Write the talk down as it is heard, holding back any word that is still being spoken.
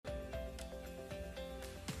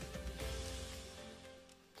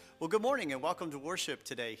Well, good morning and welcome to worship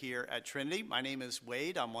today here at Trinity. My name is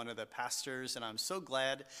Wade. I'm one of the pastors, and I'm so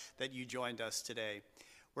glad that you joined us today.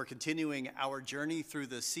 We're continuing our journey through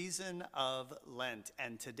the season of Lent,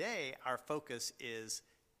 and today our focus is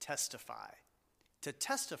Testify. To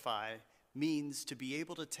testify means to be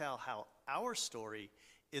able to tell how our story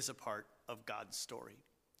is a part of God's story.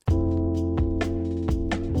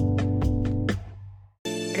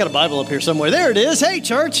 I got a Bible up here somewhere. There it is. Hey,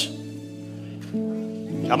 church.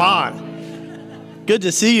 Come on. Good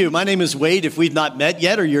to see you. My name is Wade. If we've not met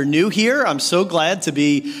yet or you're new here, I'm so glad to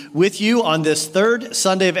be with you on this third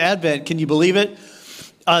Sunday of Advent. Can you believe it?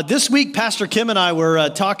 This week, Pastor Kim and I were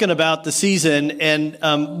talking about the season,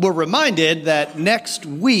 and we're reminded that next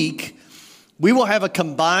week we will have a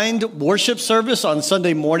combined worship service on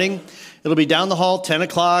Sunday morning. It'll be down the hall, 10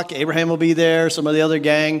 o'clock. Abraham will be there, some of the other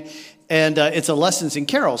gang. And it's a Lessons and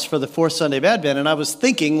Carols for the fourth Sunday of Advent. And I was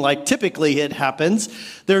thinking, like typically it happens,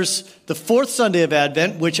 there's the fourth Sunday of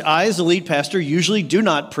Advent, which I, as the lead pastor, usually do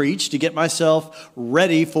not preach to get myself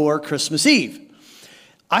ready for Christmas Eve.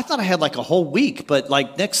 I thought I had like a whole week, but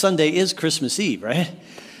like next Sunday is Christmas Eve, right?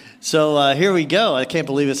 So here we go. I can't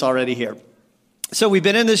believe it's already here. So we've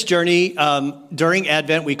been in this journey during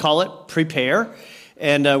Advent. We call it Prepare.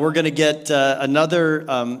 And we're going to get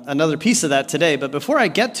another piece of that today. But before I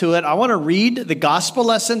get to it, I want to read the gospel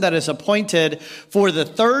lesson that is appointed for the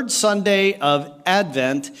third Sunday of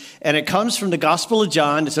Advent. And it comes from the Gospel of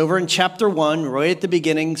John. It's over in chapter 1, right at the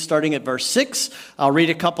beginning, starting at verse 6. I'll read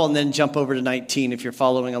a couple and then jump over to 19 if you're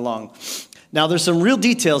following along. Now, there's some real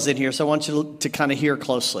details in here, so I want you to kind of hear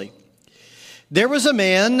closely. There was a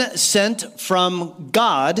man sent from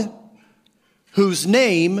God whose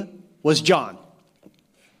name was John.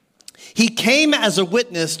 He came as a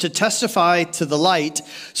witness to testify to the light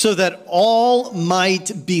so that all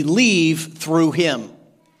might believe through him.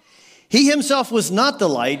 He himself was not the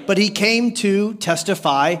light, but he came to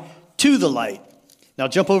testify to the light. Now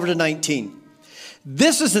jump over to 19.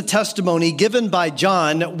 This is the testimony given by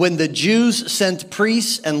John when the Jews sent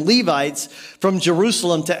priests and Levites from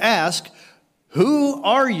Jerusalem to ask, "Who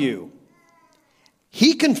are you?"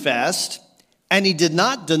 He confessed, and he did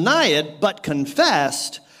not deny it, but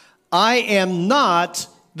confessed, "I am not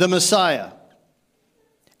the Messiah."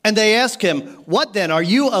 And they asked him, "What then? Are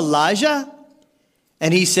you Elijah?"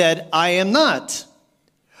 And he said, "I am not."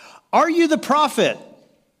 "Are you the prophet?"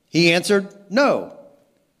 He answered, "No."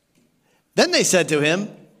 Then they said to him,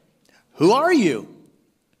 "Who are you?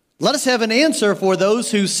 Let us have an answer for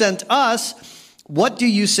those who sent us. What do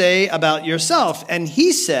you say about yourself?" And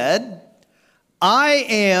he said, "I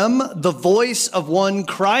am the voice of one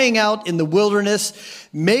crying out in the wilderness,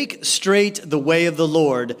 'Make straight the way of the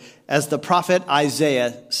Lord,' as the prophet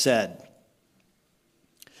Isaiah said."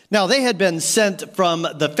 Now they had been sent from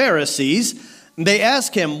the Pharisees. They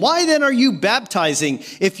asked him, "Why then are you baptizing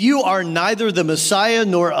if you are neither the Messiah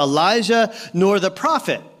nor Elijah nor the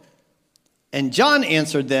prophet?" And John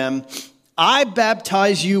answered them, "I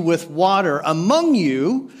baptize you with water. Among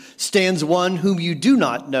you stands one whom you do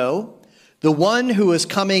not know, the one who is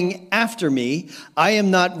coming after me. I am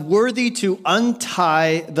not worthy to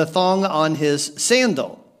untie the thong on his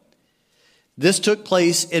sandal." This took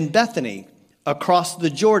place in Bethany, across the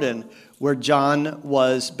Jordan, where John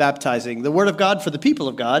was baptizing. The word of God for the people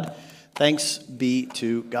of God. Thanks be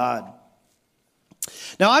to God.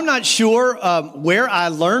 Now, I'm not sure where I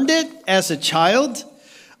learned it as a child.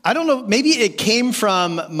 I don't know, maybe it came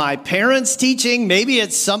from my parents' teaching. Maybe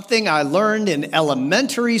it's something I learned in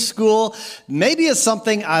elementary school. Maybe it's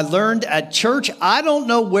something I learned at church. I don't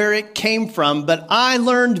know where it came from, but I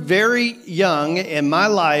learned very young in my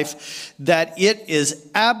life that it is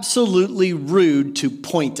absolutely rude to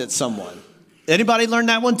point at someone. Anybody learn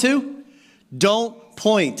that one too? Don't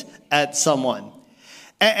point at someone.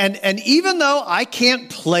 And even though I can't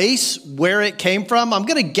place where it came from, I'm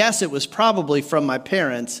going to guess it was probably from my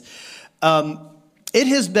parents. It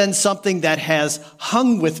has been something that has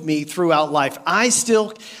hung with me throughout life. I've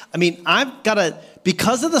got to,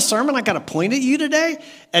 because of the sermon, I got to point at you today.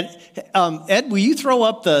 And Ed, will you throw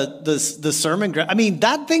up the sermon? I mean,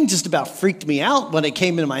 that thing just about freaked me out when it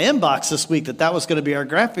came into my inbox this week that was going to be our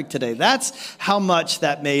graphic today. That's how much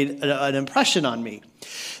that made an impression on me.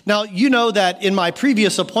 Now, you know that in my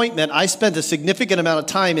previous appointment, I spent a significant amount of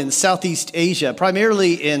time in Southeast Asia,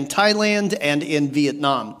 primarily in Thailand and in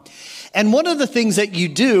Vietnam. And one of the things that you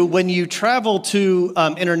do when you travel to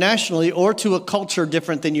internationally or to a culture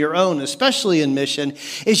different than your own, especially in mission,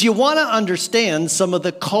 is you want to understand some of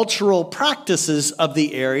the cultural practices of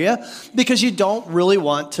the area because you don't really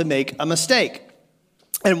want to make a mistake.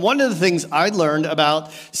 And one of the things I learned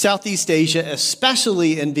about Southeast Asia,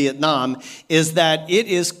 especially in Vietnam, is that it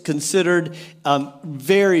is considered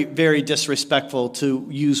very, very disrespectful to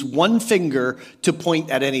use one finger to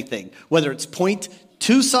point at anything, whether it's point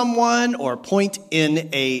to someone or point in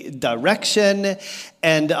a direction.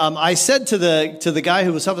 And I said to the guy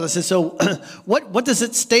who was helping, I said, so what does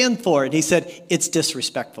it stand for? And he said, it's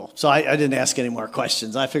disrespectful. So I didn't ask any more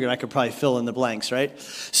questions. I figured I could probably fill in the blanks, right?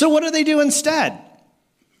 So what do they do instead?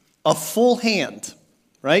 A full hand,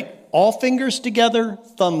 right? All fingers together,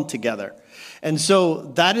 thumb together. And so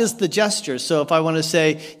that is the gesture. So if I want to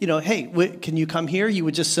say, hey, can you come here? You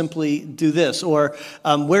would just simply do this. Or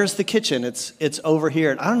where's the kitchen? It's over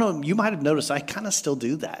here. And I don't know, you might have noticed I kind of still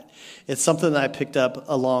do that. It's something that I picked up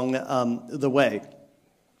along the way.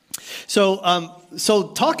 So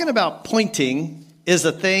talking about pointing is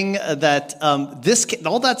a thing that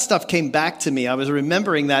all that stuff came back to me. I was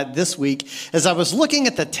remembering that this week as I was looking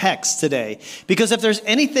at the text today. Because if there's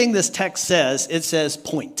anything this text says, it says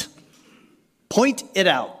point. Point it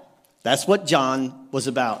out. That's what John was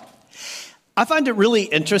about. I find it really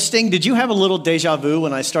interesting. Did you have a little deja vu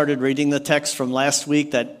when I started reading the text from last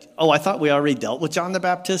week that, I thought we already dealt with John the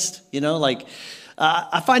Baptist?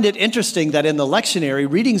 I find it interesting that in the lectionary,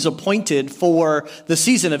 readings appointed for the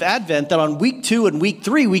season of Advent, that on week 2 and week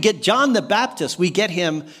 3, we get John the Baptist. We get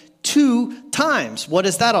him 2 times. What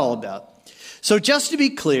is that all about? So just to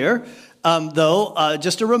be clear,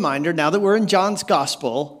 just a reminder, now that we're in John's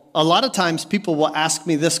gospel, a lot of times people will ask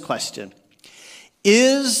me this question.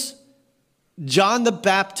 Is John the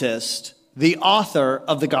Baptist the author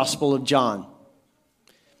of the Gospel of John?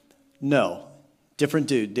 No. Different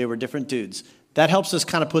dude. They were different dudes. That helps us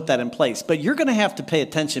kind of put that in place. But you're going to have to pay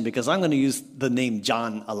attention because I'm going to use the name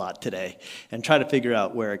John a lot today and try to figure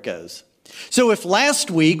out where it goes. So if last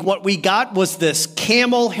week what we got was this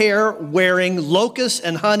camel hair wearing, locust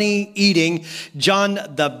and honey eating John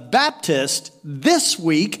the Baptist, this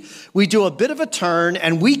week we do a bit of a turn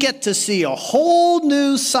and we get to see a whole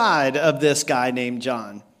new side of this guy named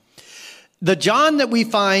John. The John that we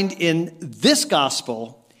find in this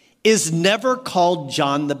gospel is never called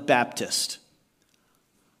John the Baptist.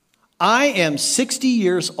 I am 60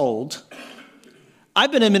 years old.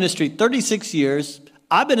 I've been in ministry 36 years.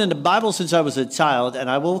 I've been in the Bible since I was a child, and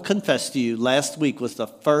I will confess to you, last week was the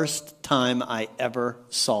first time I ever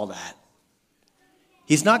saw that.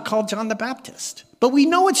 He's not called John the Baptist. But we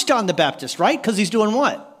know it's John the Baptist, right? Because he's doing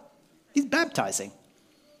what? He's baptizing.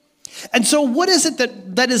 And so what is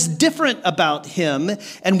it that is different about him?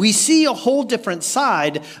 And we see a whole different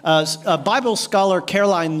side. A Bible scholar,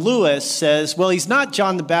 Caroline Lewis, says, well, he's not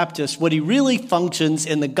John the Baptist. What he really functions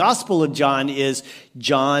in the Gospel of John is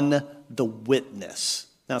John the Witness.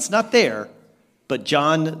 Now, it's not there, but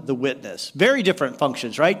John the Witness. Very different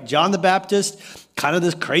functions, right? John the Baptist, kind of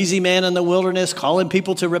this crazy man in the wilderness, calling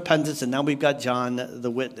people to repentance, and now we've got John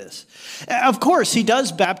the Witness. Of course, he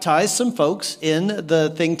does baptize some folks in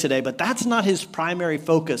the thing today, but that's not his primary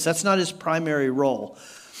focus. That's not his primary role.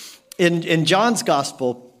 In John's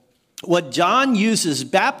gospel, what John uses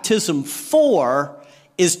baptism for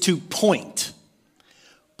is to point.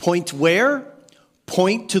 Point where?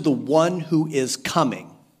 Point to the one who is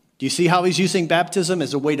coming. Do you see how he's using baptism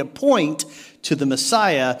as a way to point to the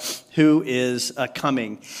Messiah who is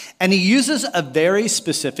coming? And he uses a very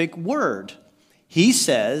specific word. He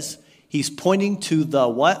says he's pointing to the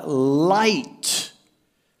what? Light.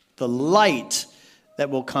 The light that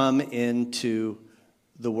will come into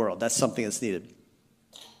the world. That's something that's needed.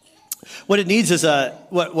 What it needs is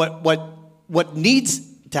what needs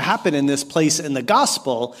to happen in this place in the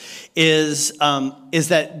gospel is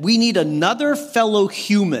that we need another fellow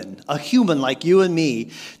human, a human like you and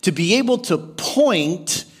me, to be able to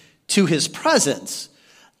point to his presence.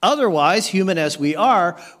 Otherwise, human as we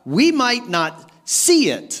are, we might not see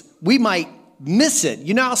it. We might miss it.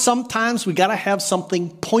 You know how sometimes we got to have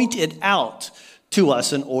something pointed out to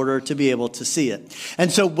us in order to be able to see it.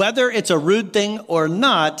 And so whether it's a rude thing or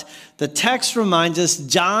not, the text reminds us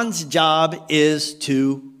John's job is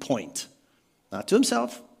to point. Not to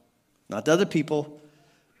himself, not to other people,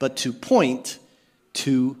 but to point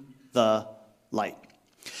to the light.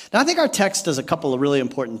 Now, I think our text does a couple of really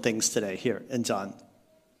important things today here in John.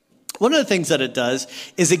 One of the things that it does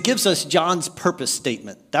is it gives us John's purpose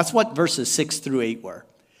statement. That's what verses 6 through 8 were.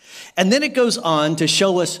 And then it goes on to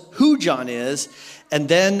show us who John is. And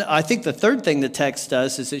then I think the third thing the text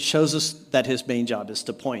does is it shows us that his main job is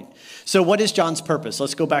to point. So what is John's purpose?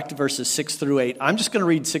 Let's go back to verses 6 through 8. I'm just going to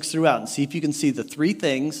read 6 through 8 and see if you can see the three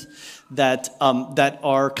things that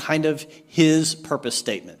are kind of his purpose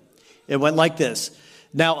statement. It went like this.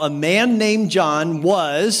 Now, a man named John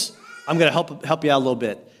was, I'm going to help you out a little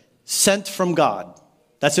bit. Sent from God.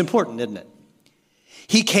 That's important, isn't it?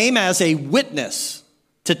 He came as a witness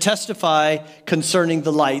to testify concerning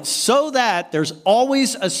the light, so that there's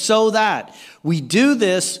always a so that. We do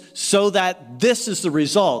this so that this is the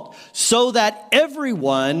result, so that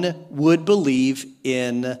everyone would believe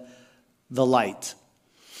in the light.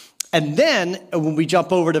 And then when we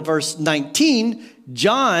jump over to verse 19,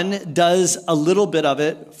 John does a little bit of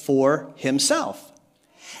it for himself.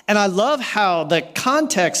 And I love how the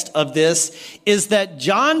context of this is that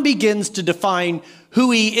John begins to define who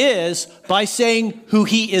he is by saying who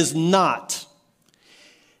he is not.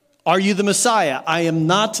 Are you the Messiah? I am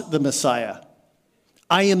not the Messiah.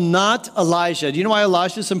 I am not Elijah. Do you know why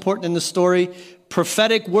Elijah is important in the story?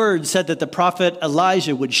 Prophetic word said that the prophet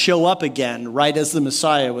Elijah would show up again right as the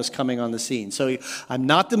Messiah was coming on the scene. So I'm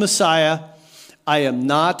not the Messiah. I am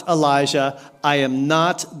not Elijah. I am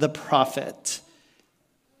not the prophet.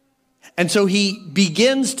 And so he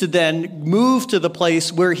begins to then move to the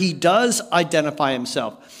place where he does identify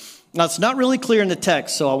himself. Now, it's not really clear in the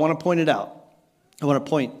text, so I want to point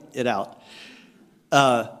it out.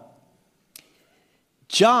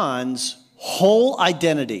 John's whole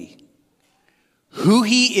identity, who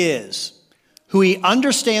he is, who he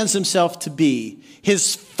understands himself to be,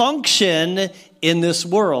 his function in this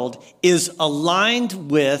world is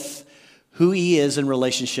aligned with who he is in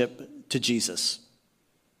relationship to Jesus.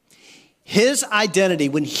 His identity,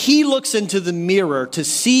 when he looks into the mirror to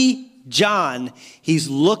see John, he's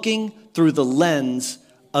looking through the lens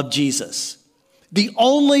of Jesus. The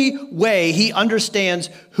only way he understands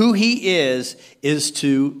who he is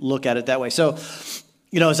to look at it that way. So,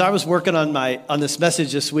 as I was working on this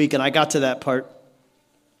message this week, and I got to that part,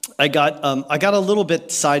 I got a little bit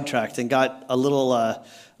sidetracked and got a little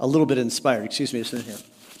bit inspired. Excuse me, just in here.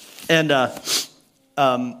 And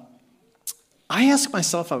I asked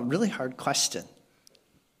myself a really hard question.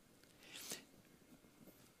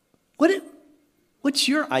 What's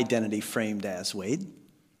your identity framed as, Wade?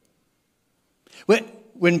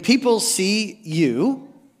 When people see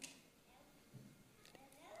you,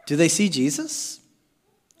 do they see Jesus?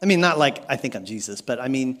 I mean, not like I think I'm Jesus, but I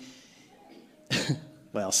mean,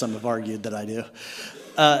 well, some have argued that I do.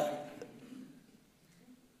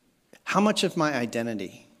 How much of my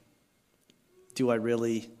identity do I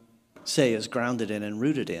really say is grounded in and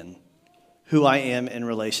rooted in who I am in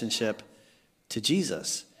relationship to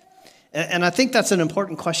Jesus? And I think that's an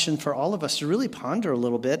important question for all of us to really ponder a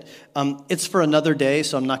little bit. It's for another day,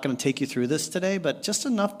 so I'm not going to take you through this today, but just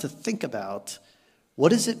enough to think about, what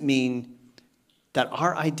does it mean that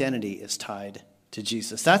our identity is tied to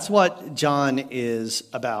Jesus? That's what John is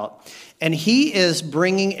about. And he is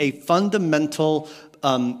bringing a fundamental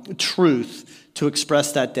truth to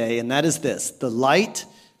express that day, and that is this: the light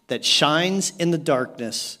that shines in the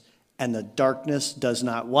darkness, and the darkness does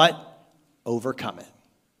not what? Overcome it.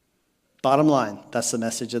 Bottom line, that's the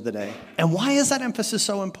message of the day. And why is that emphasis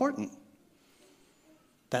so important?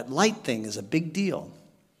 That light thing is a big deal.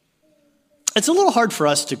 It's a little hard for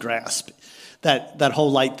us to grasp that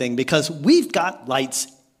whole light thing, because we've got lights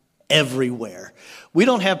everywhere. We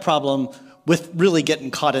don't have problem with really getting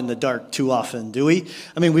caught in the dark too often, do we?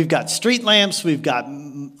 I mean, we've got street lamps, we've got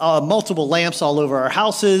multiple lamps all over our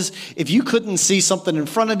houses. If you couldn't see something in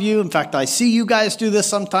front of you, in fact, I see you guys do this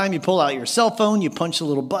sometime, you pull out your cell phone, you punch a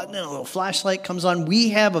little button and a little flashlight comes on. We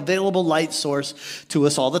have available light source to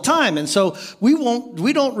us all the time. And so we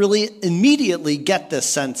don't really immediately get this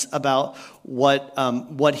sense about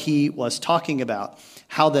what he was talking about.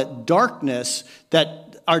 How that darkness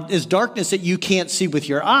is darkness that you can't see with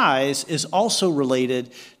your eyes is also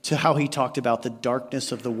related to how he talked about the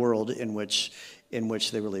darkness of the world in which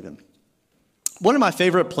they were living. One of my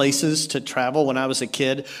favorite places to travel when I was a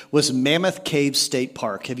kid was Mammoth Cave State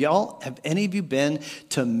Park. Have any of you been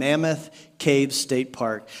to Mammoth Cave State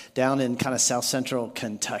Park down in kind of south central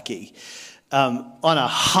Kentucky? On a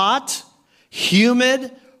hot,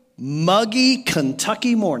 humid, muggy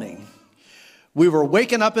Kentucky morning, we were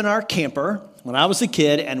waking up in our camper when I was a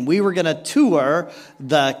kid, and we were going to tour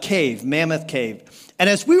the cave, Mammoth Cave. And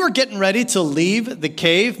as we were getting ready to leave the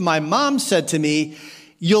cave, my mom said to me,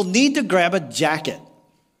 "You'll need to grab a jacket."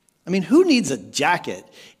 I mean, who needs a jacket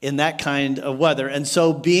in that kind of weather? And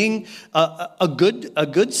so, being a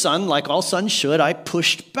good son, like all sons should, I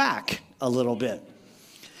pushed back a little bit.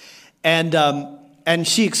 And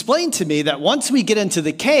she explained to me that once we get into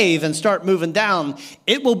the cave and start moving down,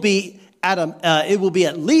 it will be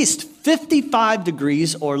at least 55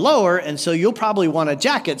 degrees or lower, and so you'll probably want a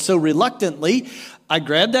jacket. So reluctantly, I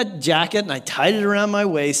grabbed that jacket and I tied it around my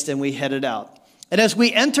waist, and we headed out. And as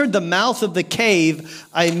we entered the mouth of the cave,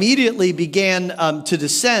 I immediately began to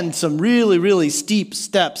descend some really, really steep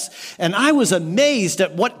steps. And I was amazed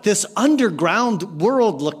at what this underground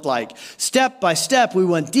world looked like. Step by step, we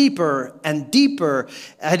went deeper and deeper.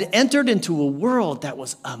 I had entered into a world that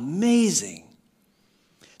was amazing.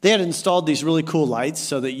 They had installed these really cool lights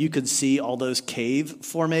so that you could see all those cave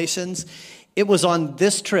formations. It was on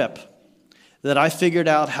this trip that I figured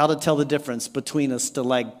out how to tell the difference between a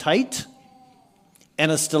stalactite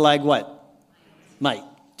and a stalag what? Mite.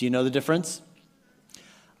 Do you know the difference?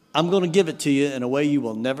 I'm going to give it to you in a way you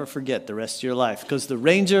will never forget the rest of your life. Because the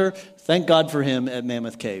ranger, thank God for him at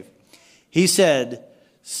Mammoth Cave, he said,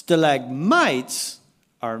 stalagmites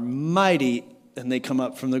are mighty and they come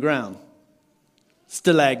up from the ground.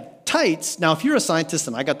 Stalactites, now if you're a scientist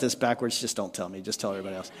and I got this backwards, just don't tell me, just tell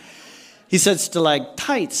everybody else. He said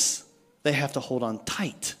stalactites, they have to hold on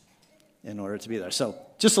tight in order to be there. So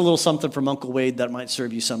just a little something from Uncle Wade that might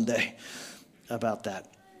serve you someday about that.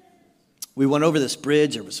 We went over this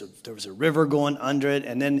bridge. There was a river going under it.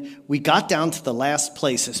 And then we got down to the last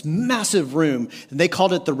place, this massive room. And they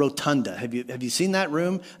called it the rotunda. Have you seen that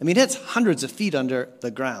room? I mean, it's hundreds of feet under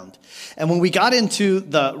the ground. And when we got into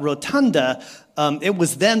the rotunda, it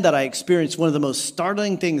was then that I experienced one of the most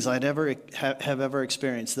startling things I'd ever have ever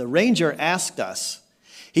experienced. The ranger asked us,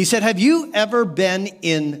 he said, have you ever been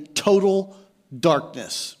in total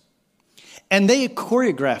darkness? And they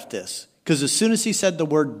choreographed this because as soon as he said the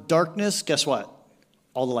word darkness, guess what?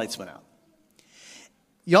 All the lights went out.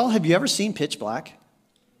 Y'all, have you ever seen pitch black?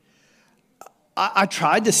 I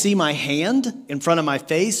tried to see my hand in front of my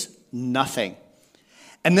face, nothing.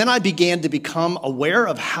 And then I began to become aware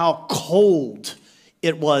of how cold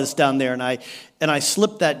it was down there. And I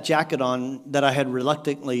slipped that jacket on that I had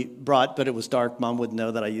reluctantly brought, but it was dark. Mom wouldn't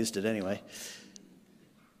know that I used it anyway.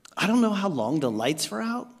 I don't know how long the lights were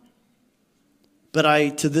out, but I,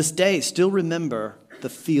 to this day, still remember the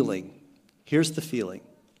feeling. Here's the feeling.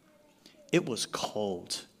 It was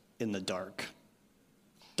cold in the dark.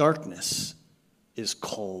 Darkness is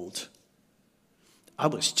cold. I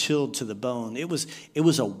was chilled to the bone. It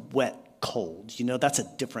was a wet cold. You know, that's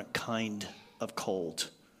a different kind of cold.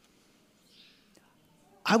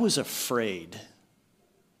 I was afraid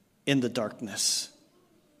in the darkness.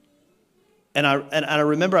 And I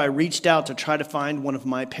remember I reached out to try to find one of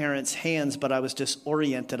my parents' hands, but I was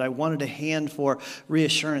disoriented. I wanted a hand for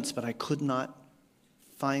reassurance, but I could not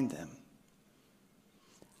find them.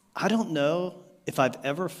 I don't know if I've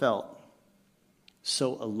ever felt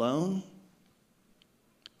so alone,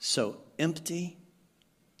 so empty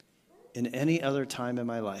in any other time in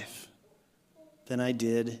my life than I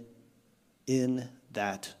did in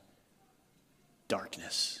that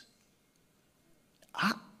darkness.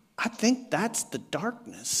 I think that's the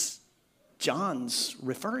darkness John's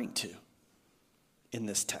referring to in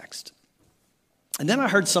this text. And then I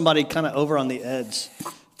heard somebody kind of over on the edge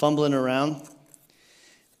fumbling around,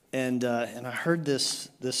 and I heard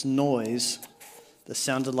this noise that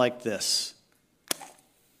sounded like this.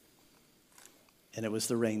 And it was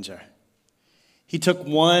the ranger. He took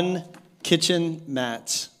one kitchen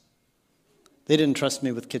match. They didn't trust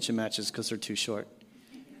me with kitchen matches because they're too short.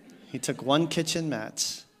 He took one kitchen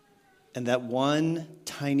match, and that one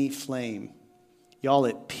tiny flame, y'all,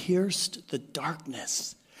 it pierced the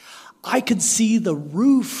darkness. I could see the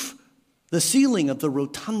roof, the ceiling of the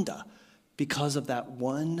rotunda because of that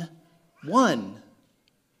one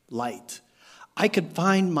light. I could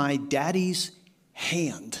find my daddy's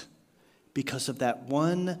hand because of that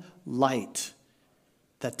one light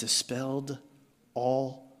that dispelled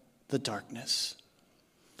all the darkness.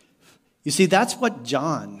 You see, that's what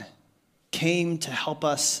John came to help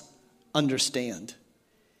us understand,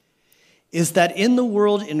 is that in the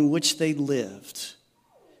world in which they lived,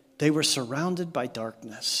 they were surrounded by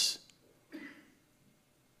darkness.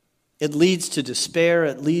 It leads to despair,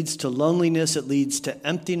 it leads to loneliness, it leads to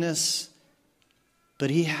emptiness, but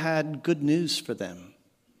he had good news for them.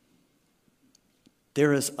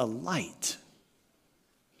 There is a light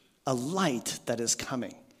that is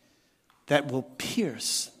coming that will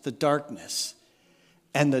pierce the darkness,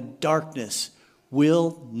 and the darkness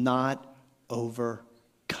will not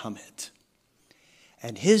overcome it.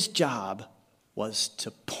 And his job was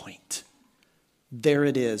to point. There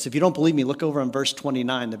it is. If you don't believe me, look over on verse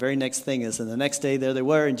 29. The very next thing is, and the next day there they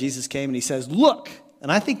were, and Jesus came and he says, look.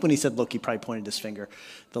 And I think when he said look, he probably pointed his finger.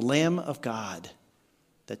 The Lamb of God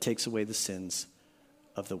that takes away the sins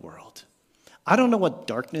of the world. I don't know what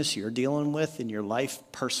darkness you're dealing with in your life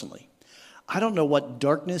personally. I don't know what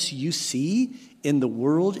darkness you see in the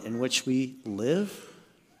world in which we live,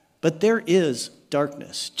 but there is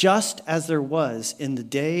darkness, just as there was in the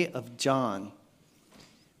day of John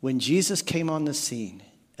When Jesus came on the scene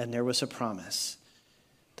and there was a promise,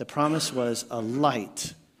 the promise was a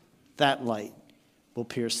light. That light will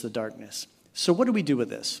pierce the darkness. So what do we do with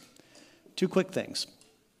this? Two quick things.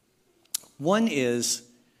 One is,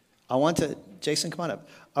 Jason, come on up.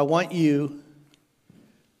 I want you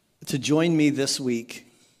to join me this week,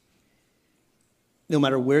 no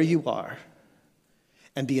matter where you are,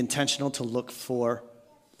 and be intentional to look for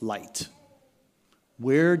light.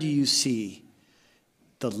 Where do you see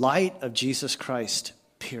the light of Jesus Christ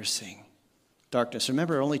piercing darkness?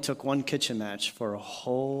 Remember, it only took one kitchen match for a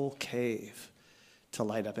whole cave to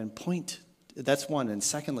light up. And point, that's one. And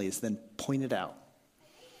secondly is then point it out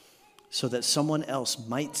so that someone else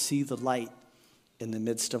might see the light in the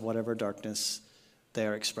midst of whatever darkness they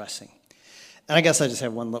are expressing. And I guess I just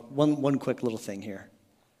have one quick little thing here.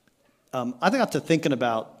 I got to thinking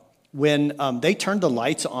about when they turned the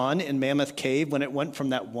lights on in Mammoth Cave, when it went from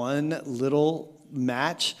that one little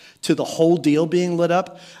match to the whole deal being lit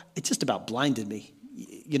up, it just about blinded me,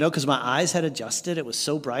 because my eyes had adjusted. It was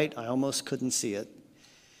so bright, I almost couldn't see it.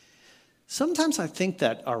 Sometimes I think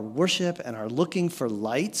that our worship and our looking for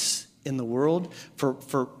lights in the world,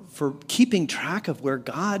 for keeping track of where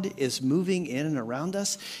God is moving in and around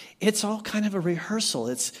us, it's all kind of a rehearsal.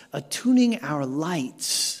 It's attuning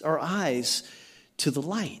our eyes to the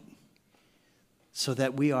light so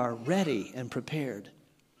that we are ready and prepared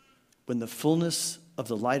when the fullness of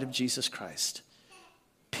the light of Jesus Christ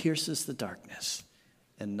pierces the darkness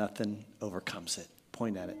and nothing overcomes it.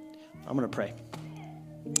 Point at it. I'm going to pray.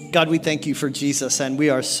 God, we thank you for Jesus, and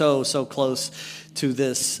we are so close to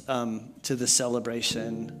this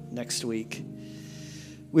celebration next week.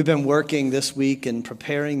 We've been working this week and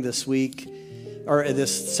preparing this week, or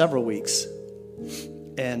this several weeks,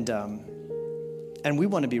 and we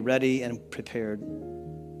want to be ready and prepared.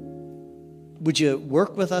 Would you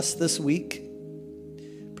work with us this week,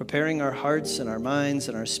 preparing our hearts and our minds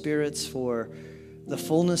and our spirits for the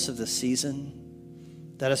fullness of the season?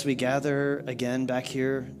 That as we gather again back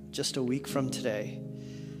here just a week from today,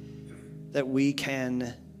 that we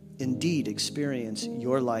can indeed experience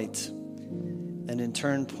your light and in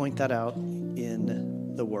turn point that out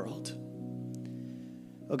in the world.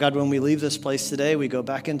 Oh God, when we leave this place today, we go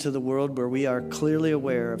back into the world where we are clearly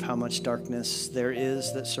aware of how much darkness there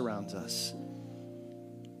is that surrounds us.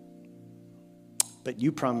 But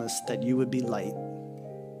you promised that you would be light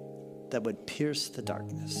that would pierce the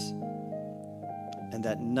darkness. And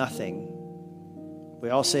that nothing,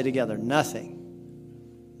 we all say together, nothing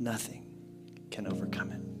can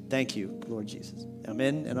overcome it. Thank you, Lord Jesus.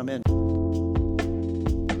 Amen and amen.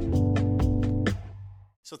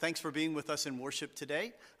 So thanks for being with us in worship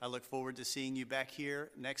today. I look forward to seeing you back here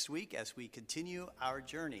next week as we continue our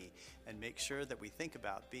journey and make sure that we think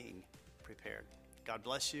about being prepared. God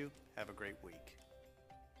bless you. Have a great week.